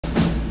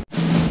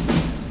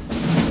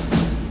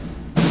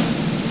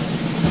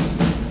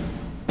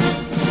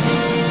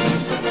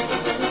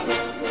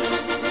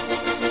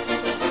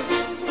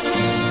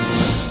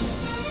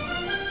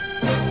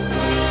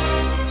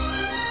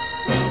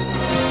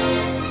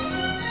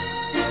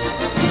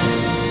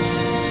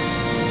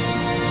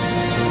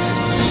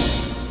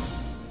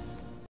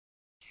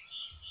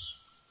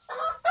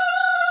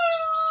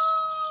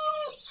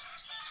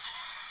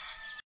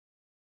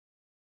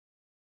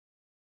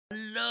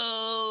Hello,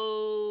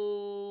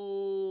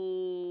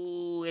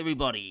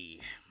 everybody.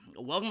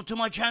 Welcome to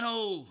my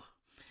channel,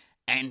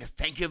 and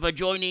thank you for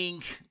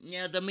joining.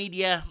 Yeah, the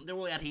media, they're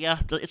all out here.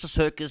 It's a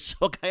circus,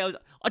 okay?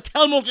 I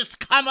tell them all just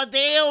calm it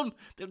down.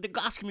 They're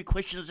asking me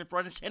questions at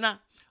front and center.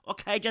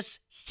 Okay,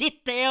 just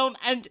sit down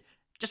and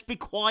just be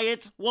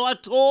quiet while I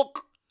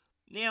talk.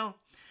 Now,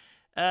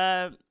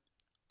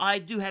 I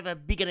do have a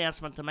big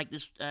announcement to make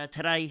this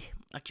today.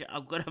 Actually,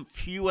 I've got a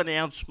few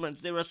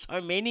announcements. There are so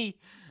many.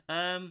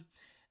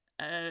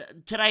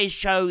 Today's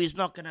show is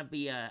not going to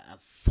be a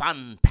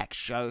fun-packed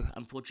show,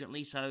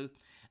 unfortunately. So,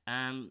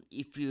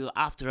 if you're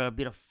after a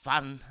bit of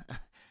fun,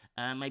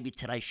 maybe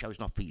today's show is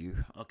not for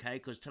you, okay?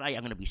 Because today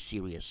I'm going to be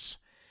serious,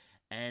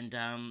 and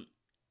I'm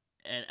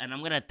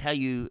going to tell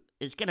you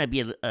it's going to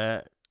be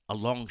a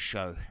long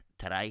show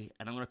today,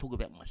 and I'm going to talk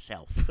about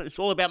myself. It's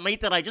all about me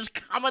today. Just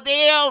calm it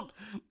down,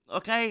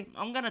 okay?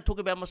 I'm going to talk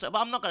about myself, but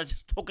I'm not going to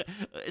just talk.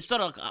 It's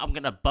not like I'm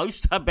going to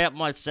boast about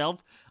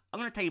myself. I'm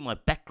going to tell you my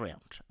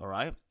background, all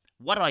right?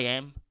 What I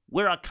am,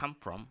 where I come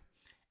from,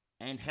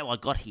 and how I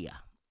got here,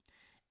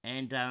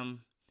 and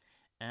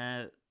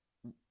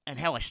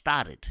how I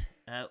started.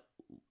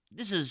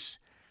 This is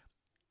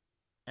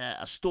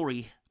a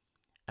story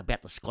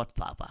about the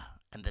Scodfather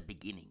and the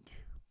beginning.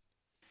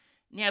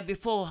 Now,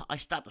 before I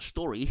start the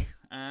story,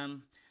 I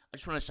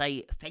just want to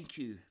say thank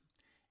you.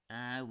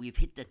 We've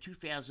hit the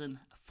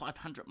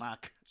 2,500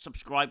 mark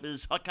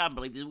subscribers. I can't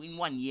believe it. In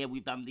 1 year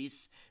we've done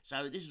this.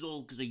 So this is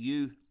all because of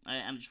you.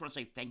 And I just want to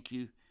say thank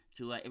you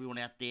to everyone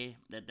out there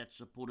that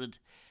supported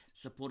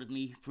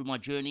me through my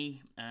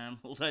journey.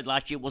 Although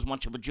last year wasn't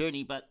much of a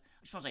journey, but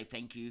I just want to say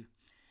thank you.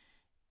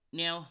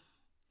 Now,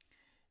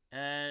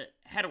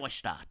 how do I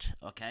start?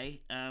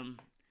 Okay, I'm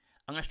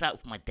going to start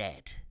with my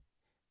dad.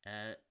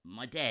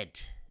 My dad,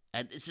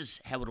 and this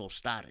is how it all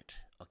started.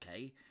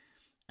 Okay,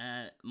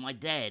 my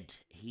dad,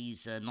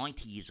 he's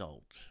 90 years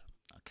old.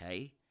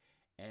 Okay,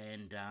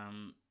 and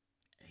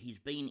he's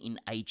been in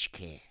aged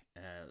care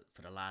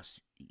for the last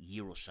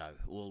year or so,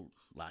 or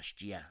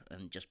last year,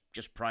 and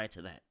just prior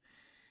to that.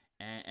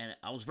 And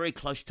I was very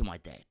close to my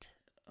dad,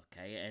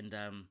 okay? And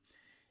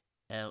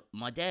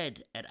my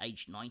dad, at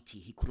age 90,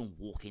 he couldn't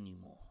walk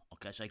anymore,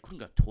 okay? So he couldn't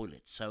go to the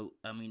toilet. So,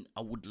 I mean,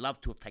 I would love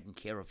to have taken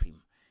care of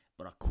him,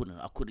 but I couldn't.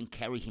 I couldn't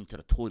carry him to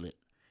the toilet.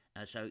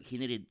 So he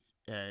needed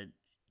to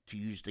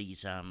use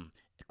these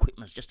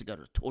equipments just to go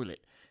to the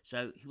toilet.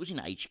 So he was in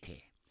aged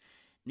care.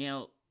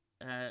 Now,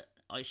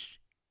 I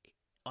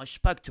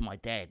spoke to my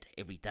dad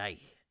every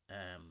day.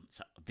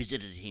 So I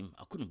visited him.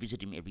 I couldn't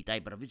visit him every day,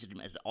 but I visited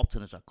him as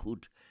often as I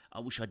could. I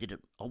wish I did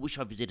it. I wish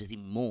I visited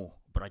him more,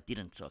 but I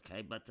didn't.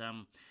 Okay, but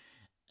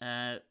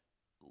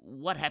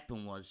what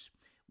happened was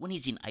when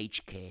he's in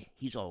aged care,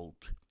 he's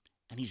old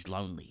and he's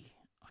lonely.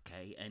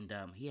 Okay, and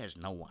he has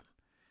no one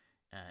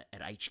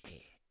at aged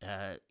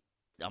care.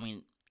 I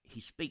mean,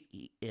 he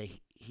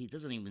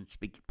doesn't even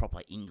speak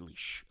proper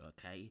English.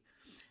 Okay,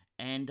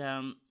 and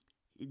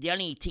the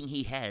only thing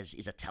he has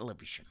is a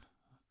television.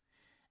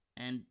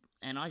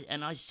 And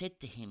I said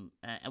to him,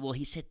 well,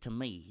 he said to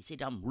me, he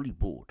said, I'm really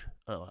bored.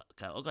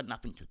 Okay, I've got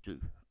nothing to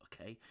do.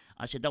 Okay,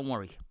 I said, don't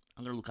worry,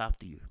 I'm gonna look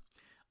after you.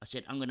 I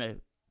said, I'm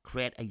gonna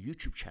create a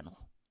YouTube channel.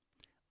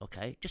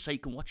 Okay, just so you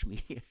can watch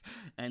me.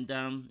 and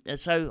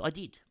so I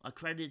did. I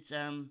created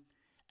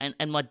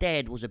and my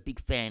dad was a big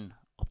fan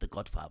of The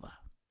Godfather.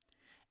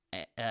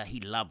 He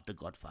loved The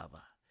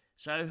Godfather.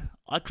 So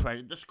I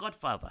created the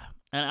Scodfather,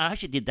 and I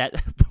actually did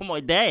that for my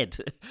dad.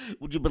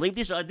 Would you believe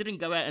this? I didn't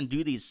go out and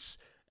do this.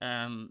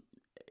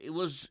 It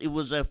was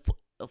a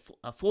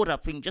thought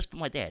up thing just for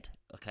my dad.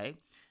 Okay,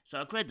 so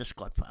I created the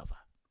Scodfather.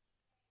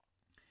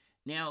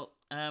 Now,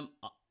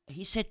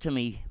 he said to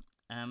me,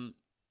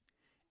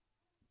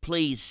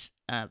 please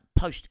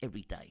post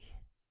every day.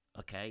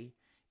 Okay,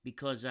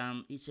 because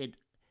he said,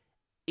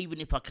 even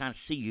if I can't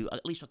see you,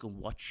 at least I can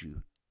watch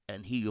you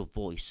and hear your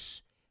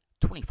voice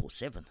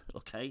 24/7,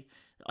 okay?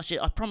 I said,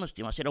 I promised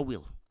him, I said, I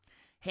will.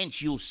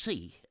 Hence, you'll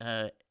see,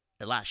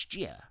 last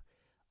year,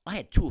 I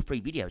had 2 or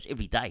 3 videos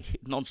every day,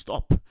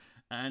 non-stop.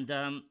 And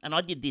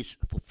I did this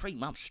for 3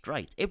 months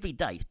straight, every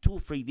day, 2 or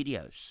 3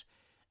 videos.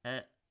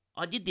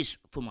 I did this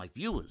for my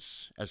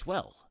viewers as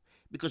well,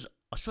 because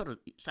I sort of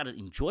started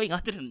enjoying.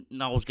 I didn't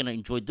know I was going to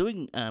enjoy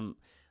doing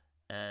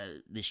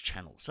this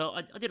channel. So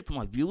I did it for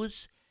my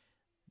viewers,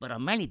 but I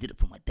mainly did it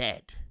for my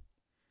dad.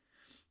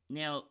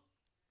 Now,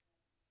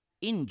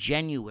 in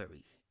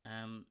January,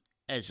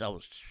 as I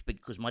was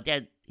speaking, because my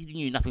dad, he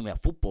knew nothing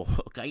about football.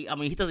 Okay, I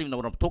mean, he doesn't even know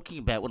what I'm talking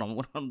about when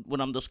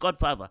I'm the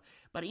Scodfather.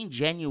 But in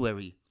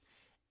January,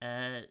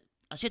 I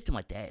said to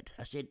my dad,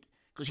 I said,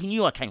 because he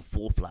knew I came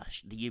 4th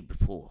the year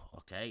before.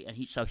 Okay, and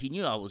he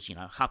knew I was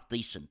half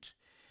decent.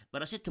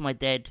 But I said to my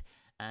dad,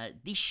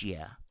 this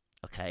year,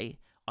 okay,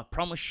 I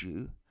promise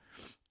you,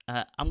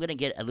 I'm going to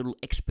get a little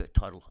expert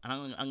title, and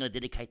I'm going to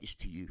dedicate this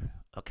to you.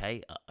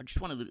 Okay, I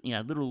just want a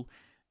little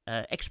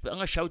expert. I'm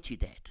going to show it to you,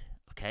 Dad.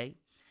 Okay,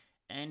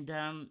 and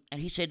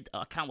he said,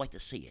 I can't wait to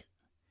see it.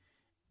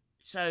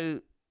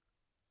 So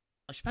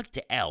I spoke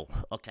to Al,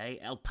 okay,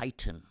 Al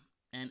Payton,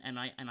 and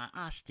I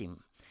asked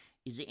him,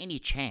 is there any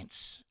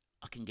chance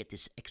I can get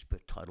this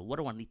expert title. What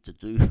do I need to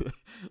do?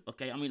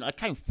 Okay, I mean, I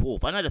came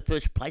fourth. I know the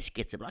first place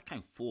gets it, but I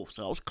came fourth,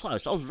 so I was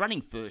close. I was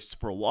running first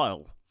for a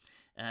while,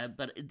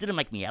 but it didn't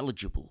make me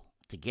eligible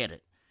to get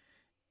it.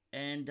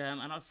 And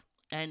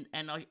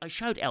I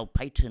showed Al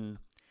Payton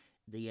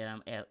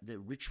the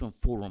Richmond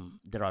Forum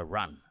that I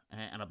run,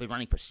 and I've been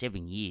running for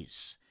 7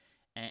 years,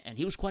 and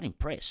he was quite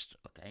impressed.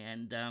 Okay,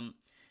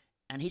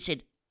 and he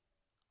said,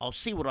 "I'll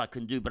see what I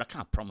can do, but I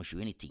can't promise you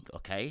anything."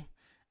 Okay,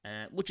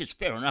 which is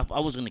fair enough. I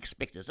wasn't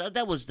expecting. So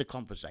that was the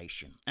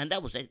conversation, and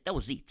that was it. That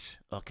was it.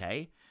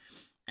 Okay,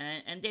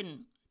 and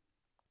then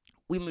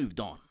we moved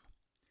on.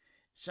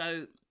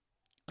 So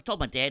I told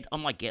my dad I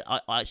might get.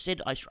 I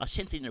said I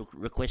sent in a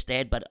request,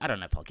 Dad, but I don't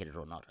know if I'll get it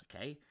or not.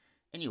 Okay.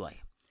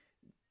 Anyway,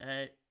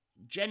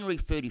 January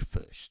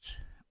 31st.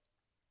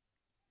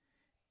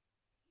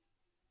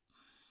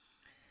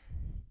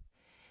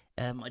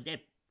 My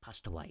dad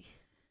passed away.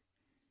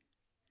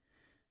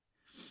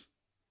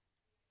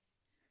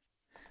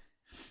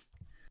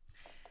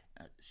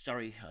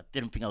 Sorry, I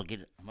didn't think I'll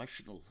get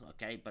emotional.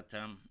 Okay, but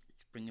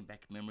it's bringing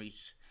back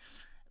memories.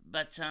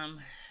 But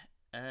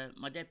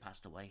my dad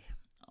passed away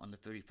on the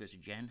 31st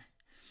of Jan,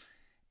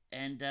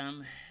 and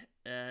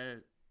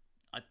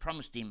I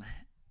promised him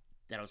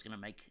that I was going to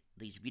make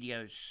these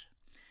videos.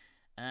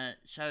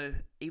 So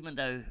even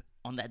though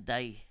on that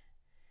day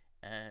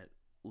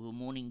we were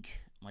mourning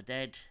my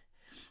dad,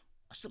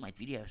 I still made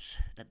videos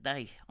that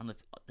day. On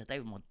the day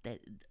when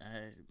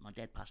my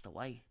dad passed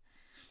away.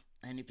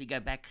 And if you go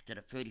back to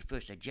the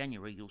 31st of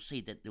January, you'll see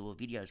that there were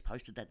videos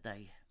posted that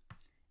day.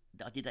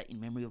 I did that in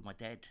memory of my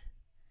dad.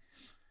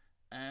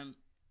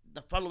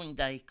 The following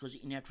day, because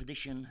in our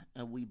tradition,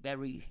 we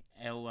bury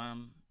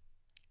our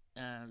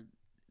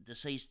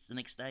deceased the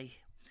next day.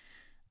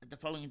 The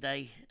following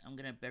day, we're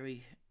gonna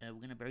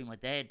bury my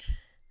dad.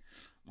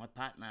 My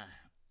partner,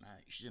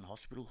 she's in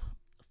hospital,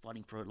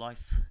 fighting for her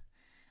life.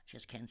 She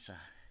has cancer.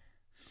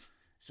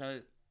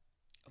 So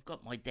I've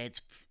got my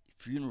dad's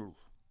funeral.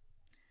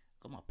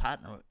 Got my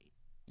partner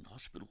in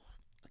hospital,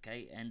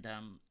 okay, and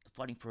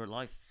fighting for her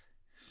life.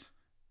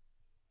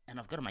 And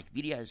I've got to make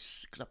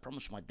videos because I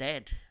promised my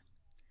dad.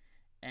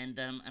 And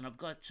I've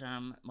got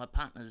my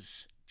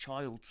partner's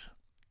child,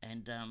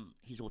 and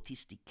he's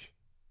autistic.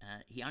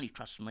 He only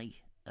trusts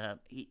me.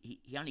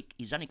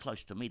 He's only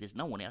close to me. There's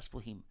no one else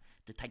for him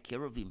to take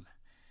care of him.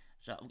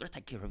 So I've got to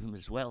take care of him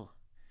as well.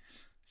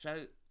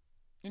 So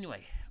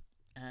anyway,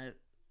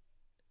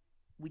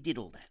 we did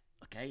all that.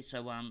 Okay,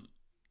 so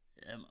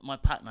my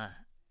partner,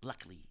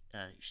 luckily,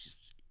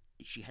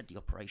 she had the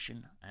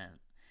operation.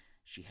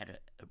 She had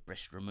a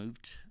breast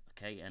removed.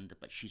 Okay,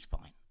 but she's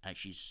fine.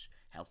 She's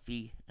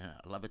healthy.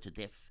 I love her to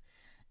death,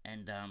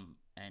 and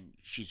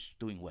she's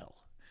doing well.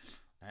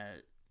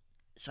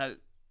 So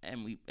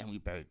we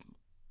buried,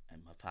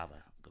 and my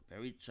father got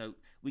buried. So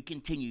we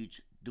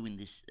continued doing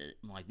this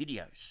my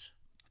videos.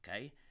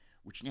 Okay,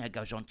 which now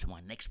goes on to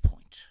my next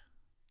point.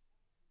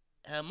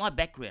 My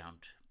background,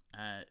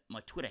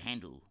 my Twitter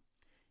handle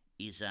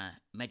is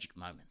Magic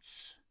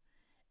Moments.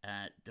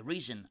 The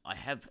reason I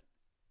have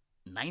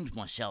named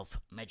myself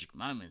Magic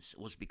Moments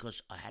was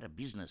because I had a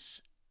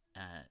business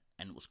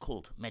and it was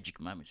called Magic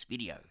Moments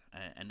Video,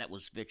 and that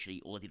was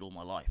virtually all I did all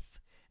my life.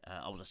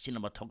 I was a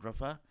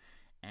cinematographer,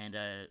 and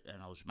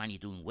I was mainly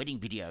doing wedding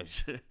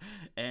videos,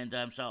 and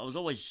so I was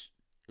always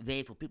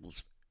there for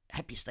people's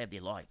happiest day of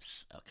their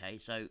lives. Okay,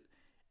 so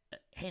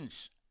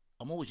hence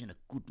I'm always in a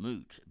good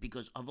mood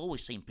because I've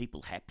always seen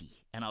people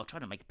happy, and I'll try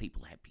to make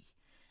people happy.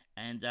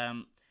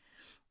 And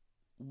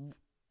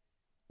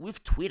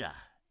with Twitter,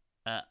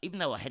 even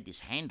though I had this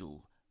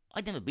handle,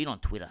 I'd never been on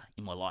Twitter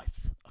in my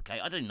life. Okay,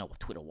 I didn't know what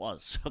Twitter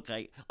was.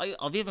 Okay,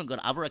 I've even got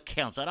other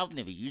accounts. I've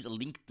never used a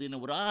LinkedIn or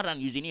whatever. I don't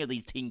use any of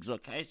these things.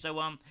 Okay, so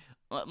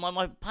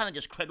my partner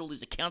just created all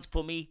these accounts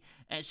for me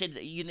and said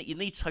you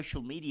need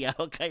social media.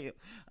 Okay,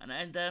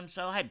 and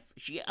so I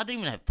didn't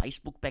even have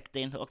Facebook back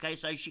then. Okay,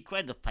 so she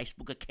created a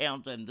Facebook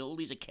account and all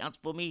these accounts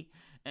for me,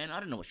 and I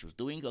don't know what she was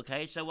doing.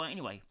 Okay, so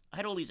anyway, I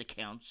had all these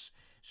accounts.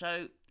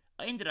 So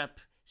I ended up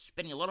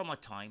spending a lot of my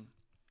time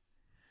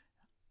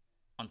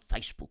on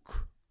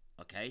Facebook.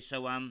 Okay,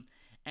 so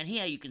and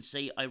here you can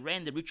see I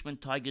ran the Richmond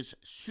Tigers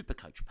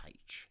Supercoach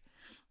page,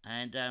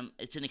 and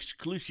it's an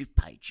exclusive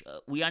page.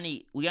 We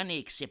only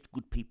accept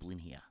good people in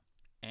here,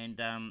 and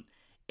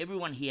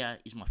everyone here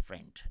is my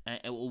friend.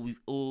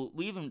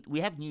 We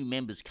have new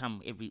members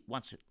come every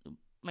once,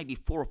 maybe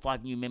 4 or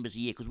 5 new members a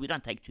year because we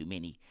don't take too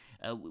many.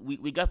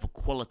 We go for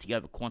quality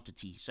over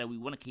quantity, so we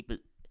want to keep it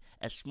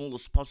as small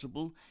as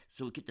possible,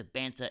 so we keep the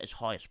banter as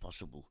high as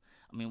possible.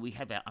 I mean, we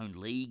have our own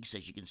leagues,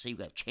 as you can see.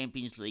 We have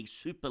Champions League,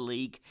 Super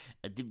League,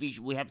 a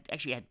division. We have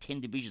actually had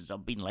 10 divisions.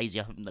 I've been lazy.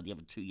 I haven't done the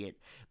other 2 yet.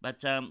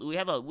 But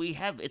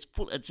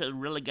it's a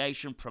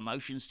relegation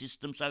promotion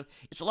system, so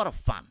it's a lot of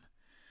fun.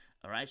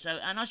 All right. So,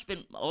 and I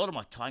spent a lot of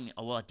my time.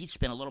 Well, I did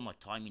spend a lot of my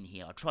time in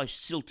here. I try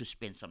still to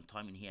spend some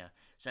time in here.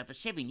 So for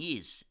 7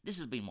 years, this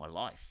has been my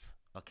life.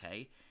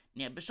 Okay.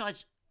 Now,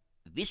 besides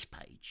this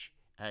page,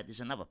 there's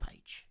another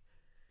page.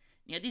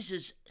 Now, this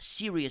is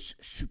Serious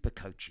Super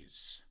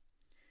Coaches.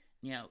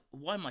 Now,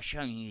 why am I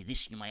showing you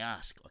this, you may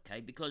ask, okay?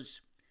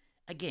 Because,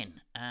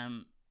 again,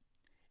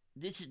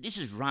 this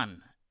is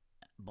run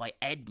by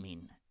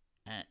admin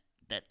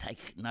that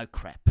take no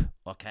crap,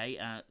 okay?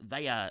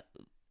 They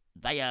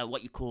are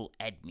what you call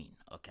admin,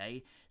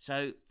 okay?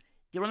 So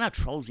there are no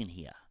trolls in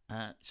here.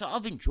 So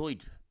I've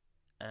enjoyed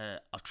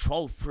a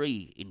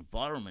troll-free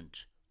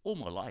environment all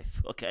my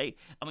life, okay?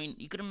 I mean,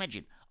 you can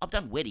imagine, I've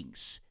done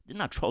weddings. There's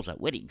no trolls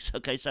at weddings,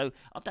 okay? So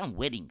I've done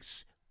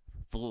weddings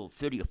for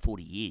 30 or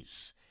 40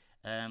 years.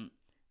 Um,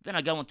 then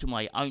I go onto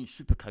my own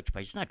Supercoach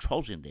page. There's no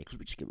trolls in there because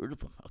we just get rid of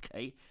them,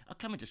 okay? I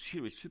come into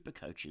serious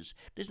Supercoaches.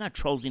 There's no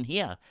trolls in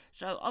here.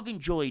 So I've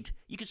enjoyed,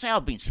 you can say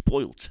I've been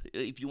spoilt,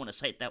 if you want to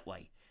say it that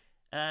way.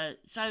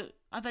 So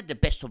I've had the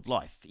best of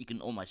life, you can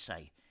almost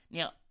say.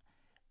 Now,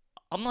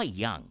 I'm not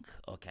young,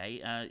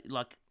 okay?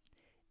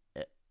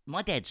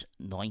 My dad's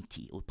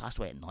 90, or passed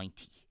away at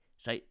 90.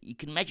 So you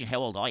can imagine how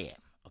old I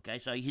am. Okay,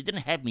 so he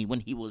didn't have me when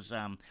he was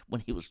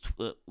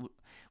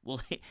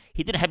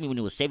he didn't have me when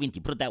he was 70.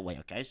 Put it that way.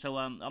 Okay, so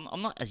I'm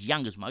not as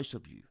young as most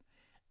of you.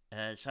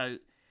 So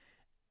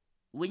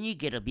when you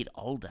get a bit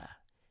older,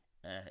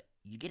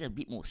 you get a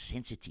bit more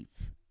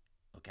sensitive.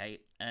 Okay,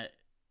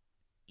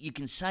 you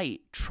can say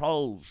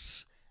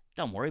trolls.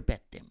 Don't worry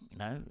about them. You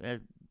know,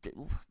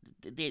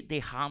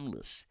 they're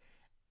harmless,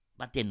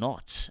 but they're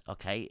not.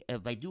 Okay,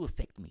 they do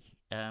affect me.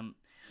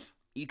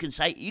 You can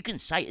say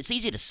it's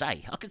easy to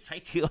say. I can say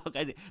to you,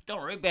 okay, don't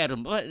worry about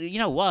them. But you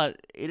know what?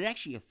 It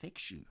actually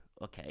affects you,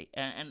 okay?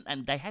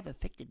 And they have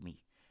affected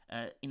me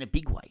in a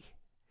big way.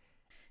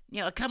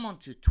 Now I come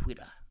onto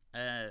Twitter.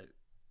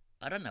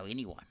 I don't know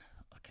anyone,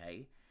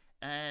 okay?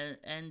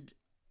 And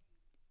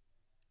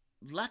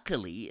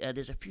luckily,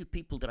 there's a few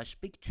people that I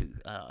speak to.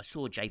 I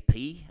saw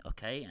JP,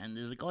 okay, and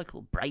there's a guy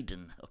called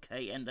Braden,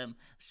 okay, and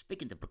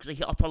speaking to because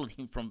I followed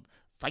him from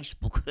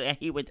Facebook.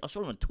 I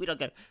saw him on Twitter. I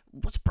go,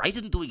 what's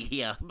Braden doing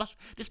here?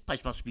 This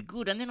place must be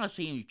good. And then I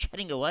see him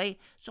chatting away,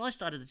 so I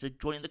started to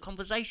join the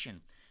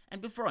conversation.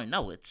 And before I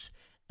know it,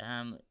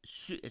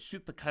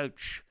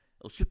 Supercoach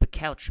or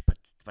Supercouch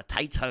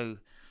Potato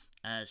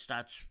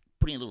starts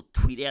putting a little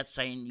tweet out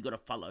saying you got to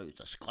follow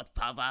the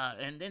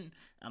Scodfather. And then,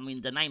 I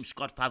mean, the name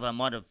Scodfather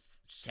might have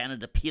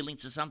sounded appealing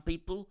to some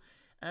people.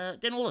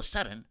 Then all of a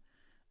sudden,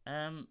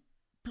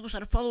 people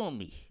started following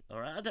me. All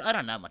right, I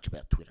don't know much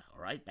about Twitter.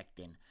 All right, back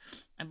then,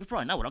 and before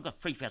I know it, I've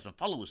got 3,000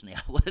 followers now.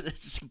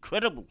 This is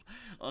incredible.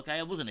 Okay,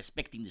 I wasn't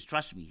expecting this.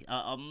 Trust me,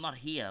 I'm not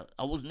here.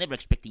 I was never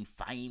expecting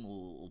fame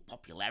or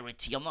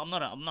popularity. I'm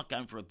not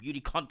going for a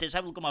beauty contest.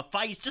 Have a look at my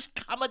face. Just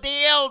calm it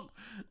down.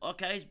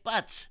 Okay,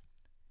 but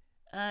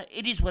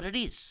it is what it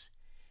is.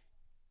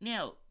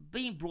 Now,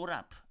 being brought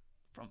up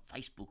from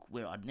Facebook,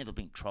 where I'd never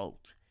been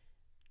trolled,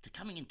 to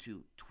coming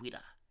into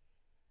Twitter.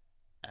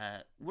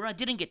 Where I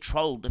didn't get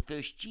trolled the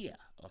first year,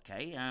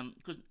 okay,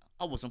 because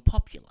I wasn't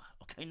popular,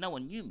 okay, no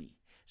one knew me.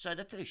 So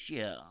the first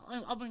year,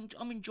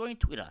 I'm enjoying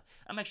Twitter.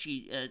 I'm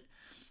actually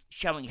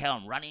showing how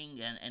I'm running,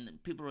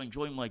 and people are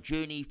enjoying my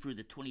journey through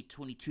the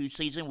 2022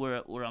 season,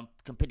 where I'm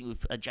competing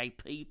with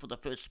JP for the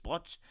first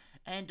spots,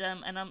 and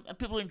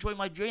people are enjoying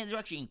my journey. They're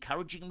actually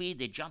encouraging me.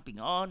 They're jumping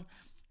on,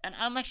 and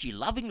I'm actually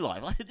loving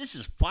life. This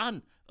is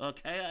fun,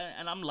 okay,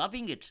 and I'm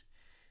loving it.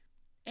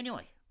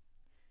 Anyway.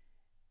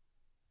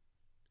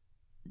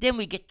 Then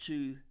we get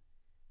to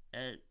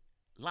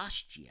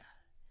last year,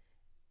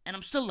 and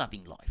I'm still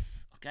loving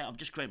life. Okay, I've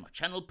just created my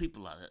channel.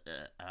 People are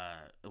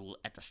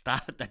at the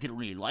start they didn't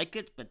really like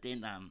it, but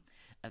then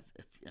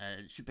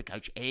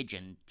Supercoach Edge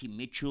and Tim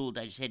Mitchell,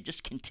 they said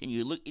just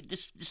continue. Look,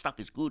 this stuff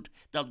is good.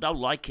 They'll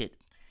like it.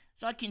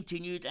 So I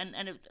continued,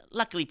 and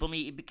luckily for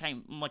me,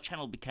 my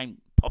channel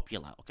became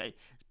popular. Okay,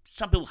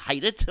 some people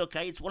hate it.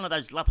 Okay, it's one of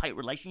those love-hate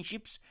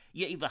relationships.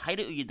 You either hate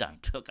it or you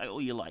don't. Okay,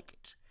 or you like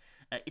it.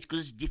 It's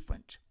because it's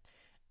different.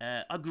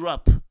 I grew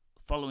up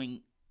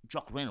following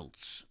Jock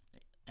Reynolds,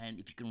 and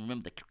if you can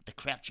remember the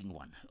Crouching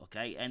one,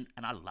 okay, and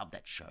I love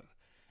that show.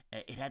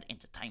 It had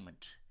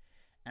entertainment,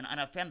 and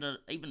I found that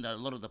even though a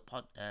lot of the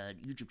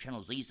YouTube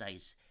channels these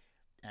days,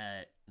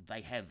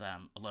 they have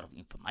a lot of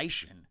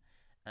information,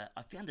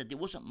 I found that there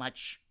wasn't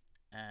much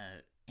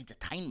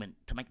entertainment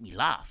to make me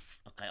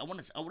laugh. Okay, I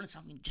wanted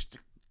something just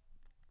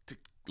to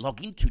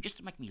log into, just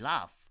to make me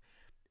laugh.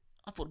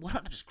 I thought, why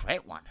don't I just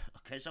create one?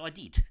 Okay, so I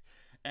did.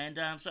 And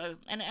so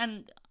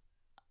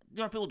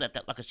there are people that,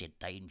 like I said,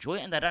 they enjoy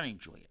it and they don't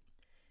enjoy it.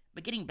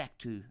 But getting back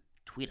to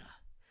Twitter,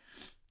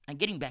 and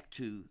getting back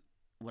to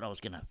what I was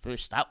going to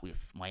first start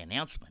with, my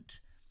announcement,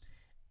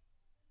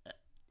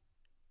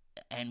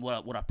 and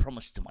what I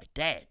promised to my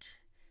dad,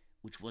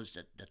 which was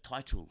the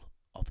title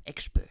of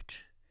expert.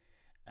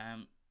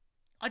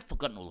 I'd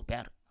forgotten all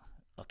about it,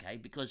 okay,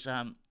 because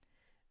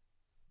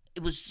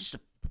it was just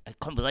a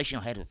conversation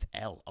I had with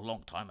Al a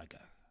long time ago.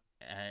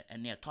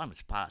 And now time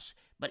has passed.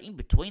 But in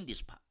between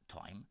this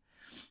time,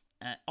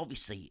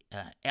 obviously,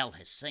 Al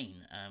has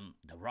seen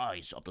the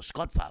rise of the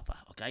Scodfather.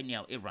 Okay,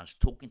 now everyone's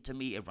talking to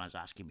me, everyone's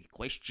asking me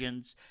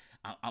questions.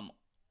 I'm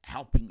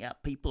helping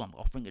out people, I'm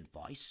offering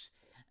advice,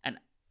 and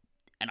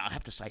I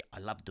have to say, I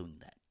love doing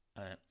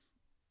that.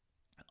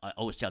 I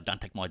always tell,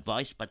 don't take my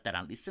advice, but they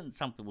don't listen.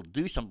 Some people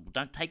do, some people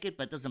don't take it,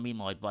 but it doesn't mean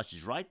my advice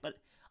is right. But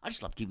I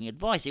just love giving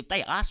advice. If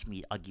they ask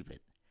me, I give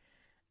it.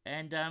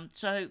 And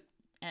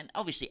and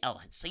obviously Al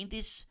had seen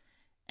this,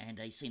 and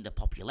he seen the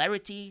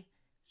popularity,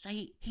 so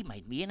he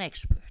made me an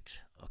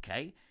expert.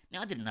 Okay.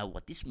 Now I didn't know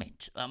what this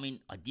meant. I mean,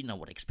 I didn't know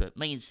what expert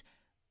means,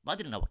 but I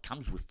didn't know what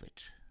comes with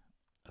it.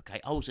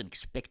 Okay, I wasn't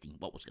expecting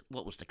what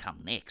was to come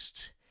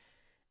next.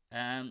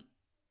 The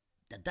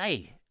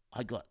day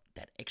I got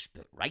that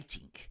expert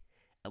rating,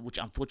 which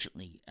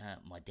unfortunately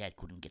my dad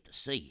couldn't get to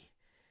see,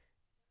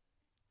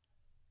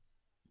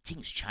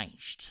 things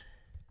changed.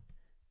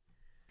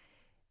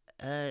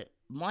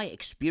 My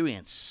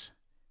experience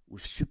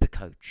with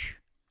Supercoach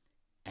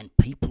and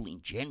people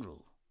in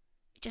general,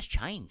 it just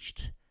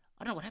changed.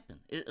 I don't know what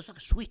happened. It's like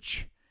a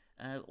switch.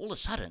 All of a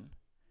sudden,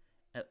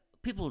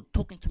 people are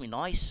talking to me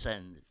nice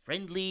and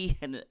friendly,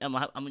 and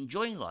I'm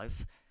enjoying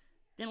life.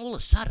 Then all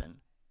of a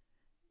sudden,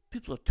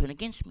 people are turning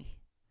against me.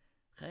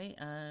 Okay,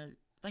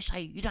 they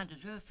say you don't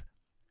deserve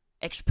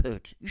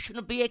expert. You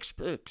shouldn't be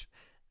expert.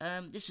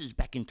 This is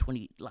back in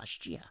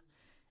last year,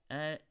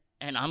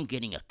 and I'm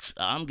getting a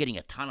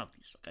ton of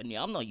this. Okay,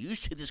 now I'm not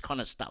used to this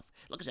kind of stuff.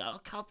 Like I said,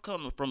 I've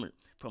come from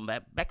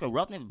that background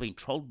where I've never been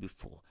trolled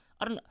before.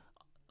 I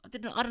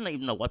don't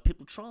even know why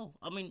people troll.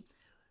 I mean,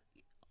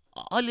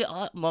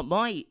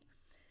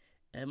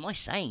 my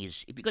saying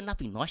is, if you've got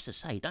nothing nice to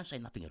say, don't say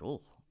nothing at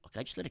all.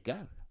 Okay, just let it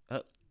go.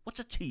 What's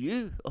it to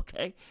you?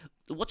 Okay,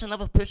 what's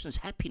another person's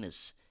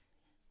happiness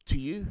to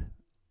you?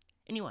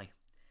 Anyway,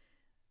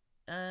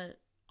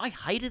 I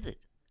hated it.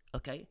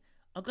 Okay,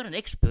 I got an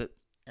expert,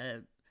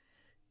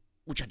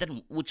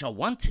 which I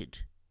wanted.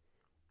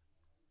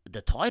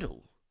 The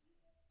title,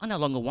 I no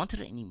longer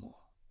wanted it anymore.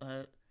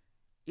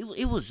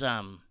 It was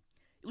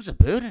a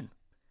burden.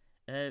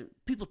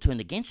 People turned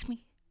against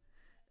me.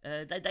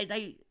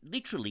 They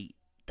literally,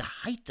 the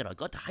hate that I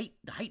got,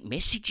 the hate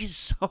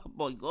messages. Oh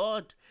my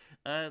God,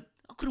 I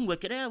couldn't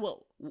work it out.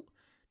 Well,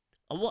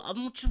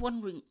 I'm just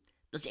wondering,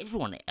 does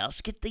everyone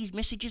else get these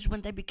messages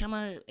when they become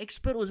an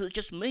expert, or is it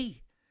just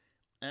me?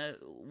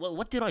 Well,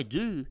 what did I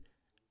do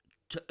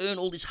to earn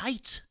all this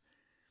hate?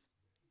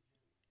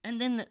 And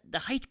then the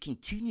hate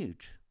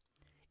continued.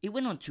 It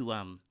went on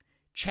to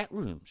chat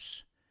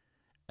rooms.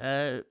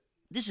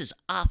 This is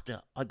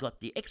after I got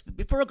the expert.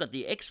 Before I got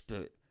the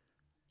expert,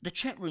 the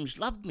chat rooms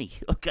loved me,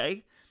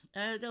 okay?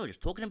 They were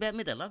just talking about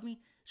me, they loved me.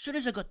 As soon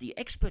as I got the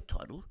expert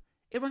title,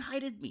 everyone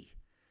hated me.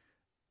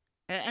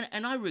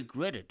 And I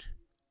regretted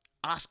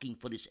asking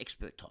for this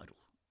expert title,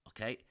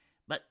 okay?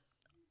 But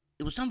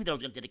it was something that I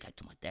was going to dedicate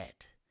to my dad.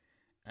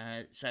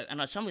 And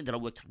it's something that I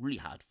worked really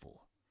hard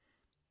for.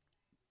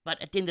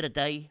 But at the end of the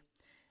day,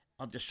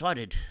 I've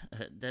decided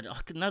that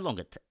I can no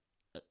longer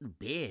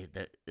bear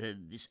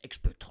this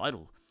expert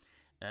title.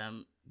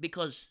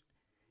 Because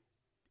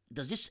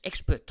does this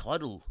expert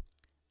title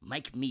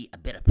make me a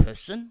better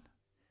person?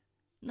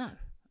 No.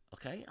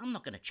 Okay, I'm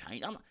not going to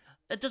change.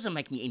 It doesn't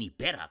make me any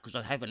better because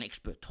I have an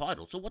expert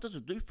title. So what does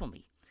it do for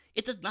me?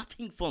 It does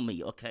nothing for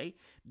me. Okay,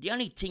 the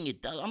only thing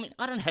it does. I mean,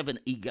 I don't have an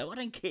ego. I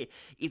don't care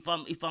if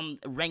I'm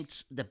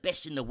ranked the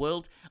best in the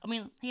world. I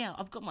mean, yeah,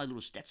 I've got my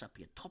little stats up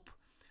here. Top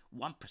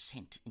 1%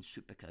 in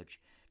Supercoach,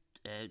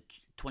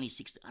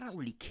 2016. I don't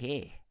really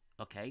care.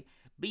 Okay,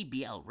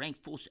 BBL rank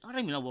 4. I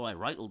don't even know why I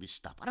write all this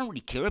stuff. I don't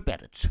really care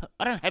about it.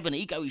 I don't have an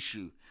ego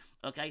issue.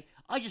 Okay,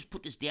 I just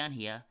put this down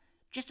here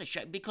just to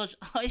show, because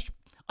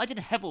I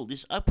didn't have all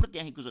this. I put it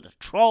down here because of the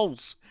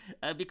trolls.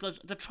 Because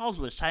the trolls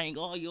were saying,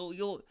 "Oh,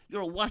 you're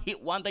a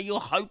one-hit wonder. You're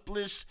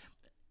hopeless."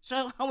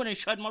 So I went and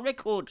showed my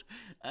record.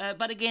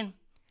 But again,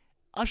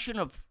 I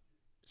shouldn't have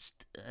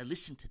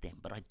listened to them,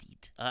 but I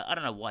did. I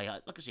don't know why.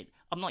 Like I said,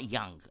 I'm not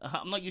young.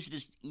 I'm not used to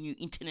this new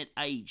internet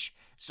age.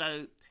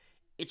 So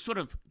it sort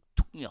of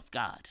took me off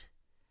guard.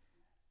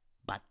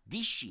 But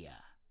this year,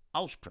 I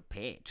was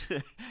prepared,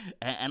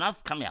 and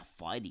I've come out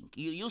fighting.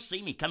 You'll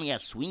see me coming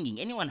out swinging.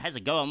 Anyone has a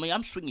go on me,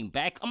 I'm swinging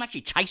back. I'm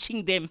actually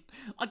chasing them.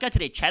 I go to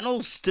their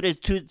channels, to their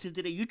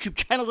YouTube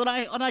channels, and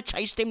I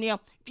chase them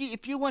now.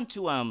 If you want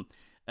to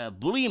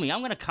bully me,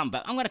 I'm gonna come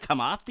back. I'm gonna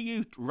come after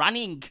you,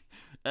 running.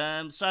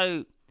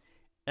 So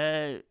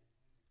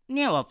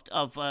now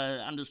I've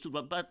understood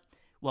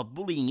what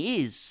bullying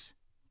is.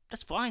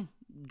 That's fine.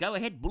 Go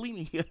ahead, bully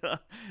me.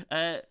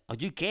 I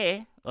do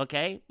care,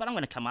 okay, but I'm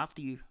gonna come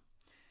after you.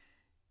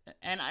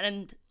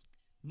 And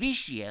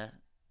this year,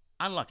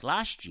 unlike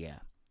last year,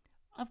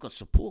 I've got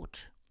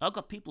support. I've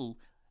got people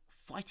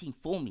fighting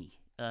for me.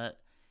 And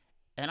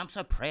I'm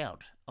so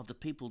proud of the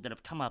people that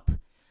have come up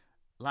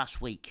last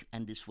week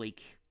and this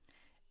week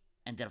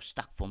and that have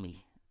stuck for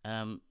me.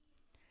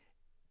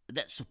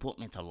 That support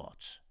meant a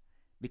lot.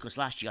 Because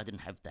last year I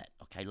didn't have that.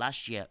 Okay,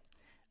 last year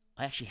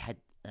I actually had,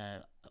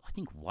 I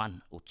think,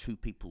 1 or 2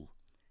 people,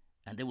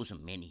 and there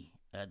wasn't many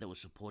that were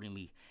supporting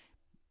me.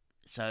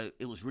 So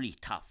it was really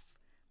tough.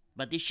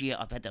 But this year,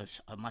 I've had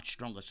a much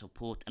stronger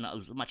support, and it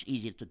was much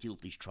easier to deal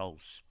with these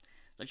trolls.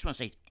 So I just want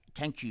to say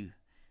thank you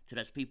to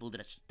those people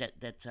that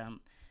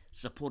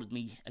supported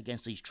me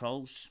against these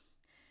trolls.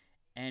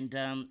 And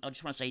I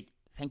just want to say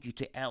thank you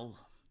to Al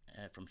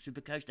from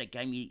Supercoach. They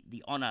gave me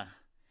the honour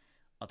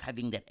of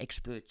having that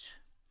expert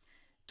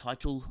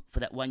title for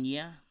that 1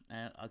 year.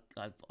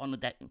 I've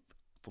honoured that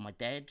for my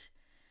dad,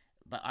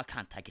 but I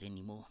can't take it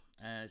anymore.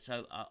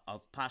 So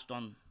I've passed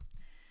on.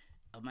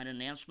 I've made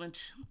an announcement,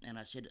 and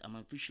I said I'm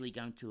officially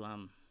going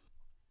to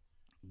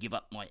give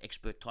up my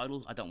expert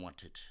title. I don't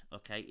want it.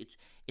 Okay,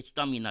 it's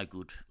done me no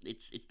good.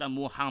 It's done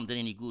more harm than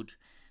any good.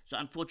 So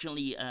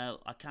unfortunately,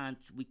 I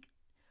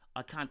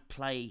can't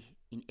play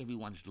in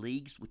everyone's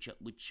leagues, which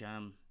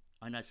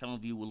I know some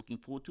of you were looking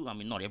forward to. I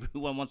mean, not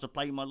everyone wants to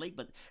play in my league,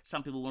 but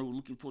some people were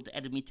looking forward to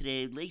adding me to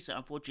their league. So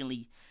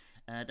unfortunately,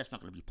 that's not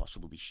going to be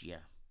possible this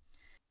year.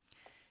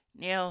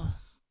 Now,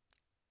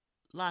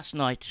 last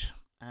night,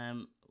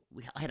 I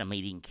had a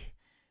meeting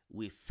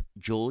with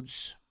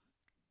George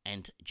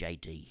and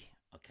JD,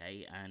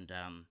 okay, and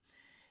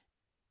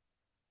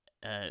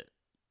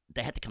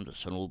they had to come to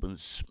St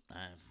Albans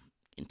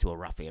into a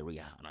rough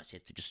area, and I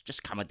said to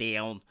just come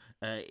down,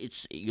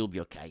 you'll be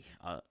okay,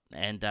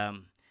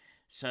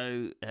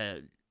 so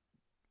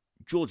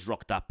George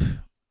rocked up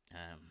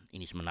in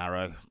his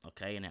Monaro,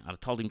 okay, and I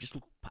told him just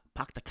look,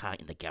 park the car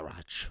in the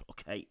garage,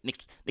 okay,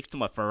 next to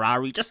my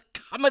Ferrari, just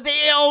come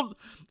down.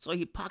 So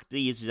he parked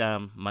his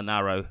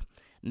Monaro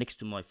next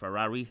to my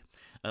Ferrari.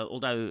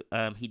 Although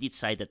he did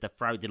say that the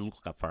Ferrari didn't look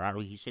like a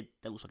Ferrari, he said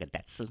that looks like a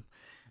Datsun,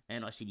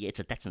 and I said yeah, it's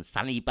a Datsun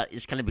Sunny, but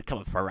it's going to become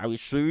a Ferrari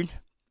soon.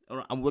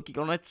 Alright, I'm working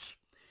on it.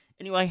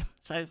 Anyway,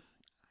 so I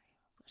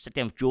sat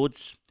down with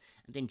George,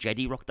 and then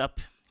JD rocked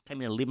up,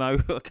 came in a limo,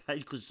 okay,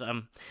 because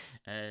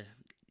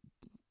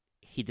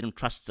he didn't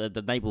trust the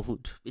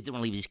neighbourhood. He didn't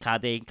want to leave his car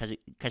there in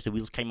case the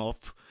wheels came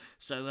off.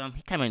 So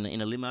he came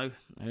in a limo.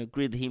 I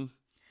agreed with him.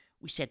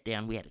 We sat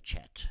down. We had a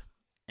chat,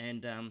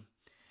 and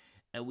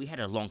we had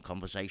a long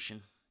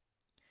conversation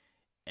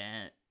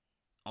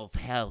of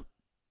how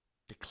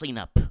to clean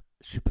up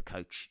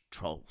Supercoach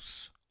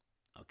trolls.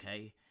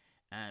 Okay,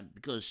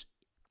 because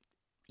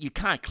you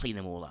can't clean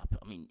them all up.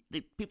 I mean,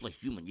 people are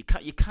human. You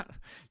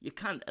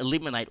can't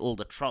eliminate all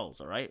the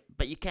trolls. All right,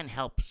 but you can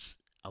help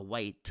a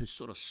way to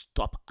sort of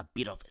stop a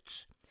bit of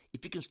it.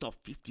 If you can stop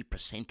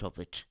 50% of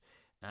it,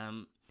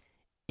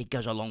 it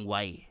goes a long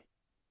way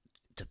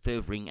to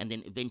furthering, and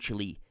then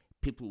eventually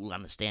people will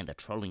understand that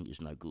trolling is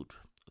no good.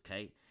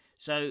 Okay,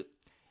 so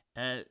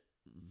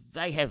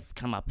they have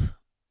come up.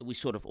 We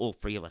sort of all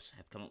three of us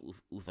have come up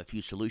with a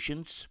few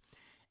solutions,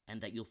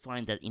 and that you'll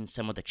find that in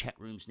some of the chat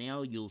rooms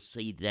now, you'll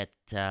see that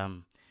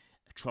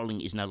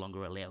trolling is no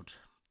longer allowed,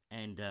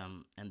 and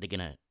they're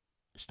gonna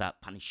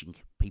start punishing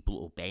people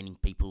or banning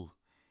people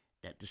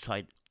that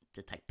decide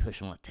to take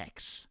personal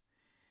attacks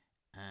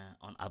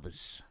on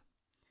others,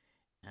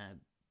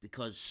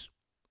 because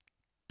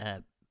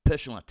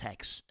personal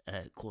attacks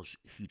cause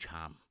huge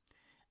harm.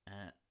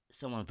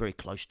 Someone very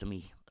close to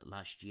me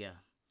last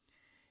year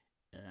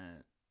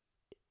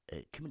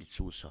committed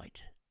suicide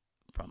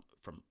from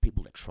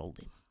people that trolled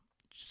him.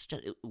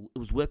 It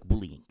was work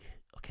bullying.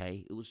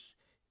 Okay, it was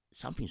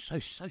something so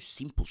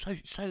simple,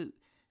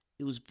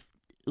 it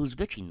was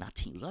virtually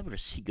nothing. It was over a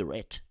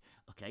cigarette.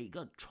 Okay, he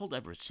got trolled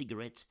over a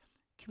cigarette,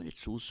 committed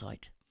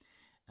suicide.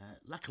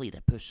 Luckily,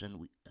 that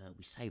person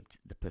we saved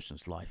the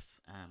person's life.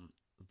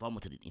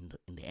 Vomited it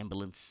in the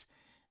ambulance.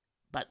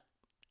 But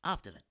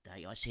after that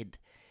day, I said,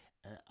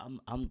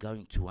 I'm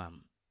going to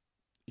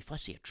if I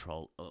see a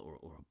troll or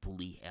a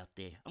bully out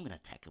there, I'm going to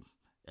attack him.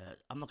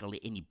 I'm not going to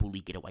let any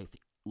bully get away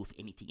with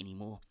anything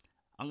anymore.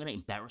 I'm going to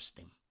embarrass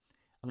them.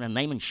 I'm going to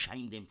name and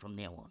shame them from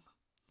now on.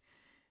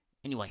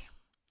 Anyway,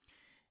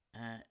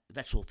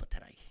 that's all for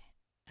today.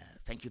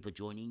 Thank you for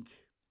joining,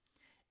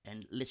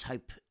 and let's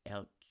hope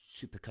our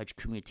Supercoach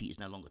community is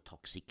no longer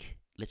toxic.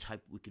 Let's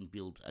hope we can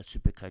build a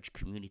Supercoach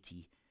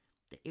community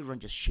that everyone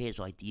just shares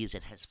ideas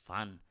and has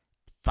fun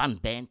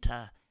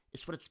banter.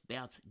 It's what it's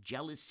about.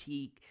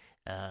 Jealousy,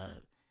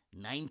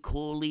 name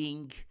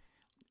calling.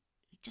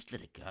 Just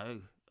let it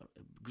go.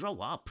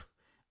 Grow up.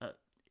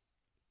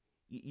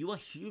 You are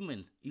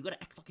human. You got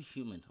to act like a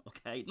human,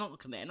 okay? Not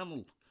like an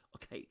animal,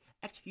 okay?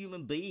 Act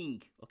human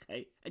being,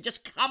 okay? And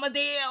just calm it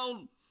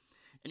down.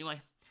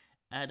 Anyway,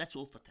 that's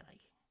all for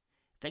today.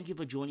 Thank you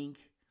for joining,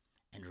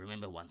 and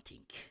remember one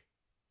thing.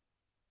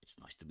 It's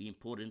nice to be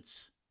important,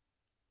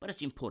 but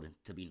it's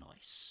important to be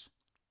nice.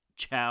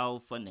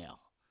 Ciao for now.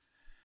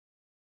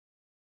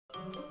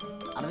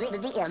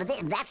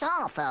 That's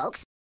all,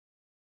 folks.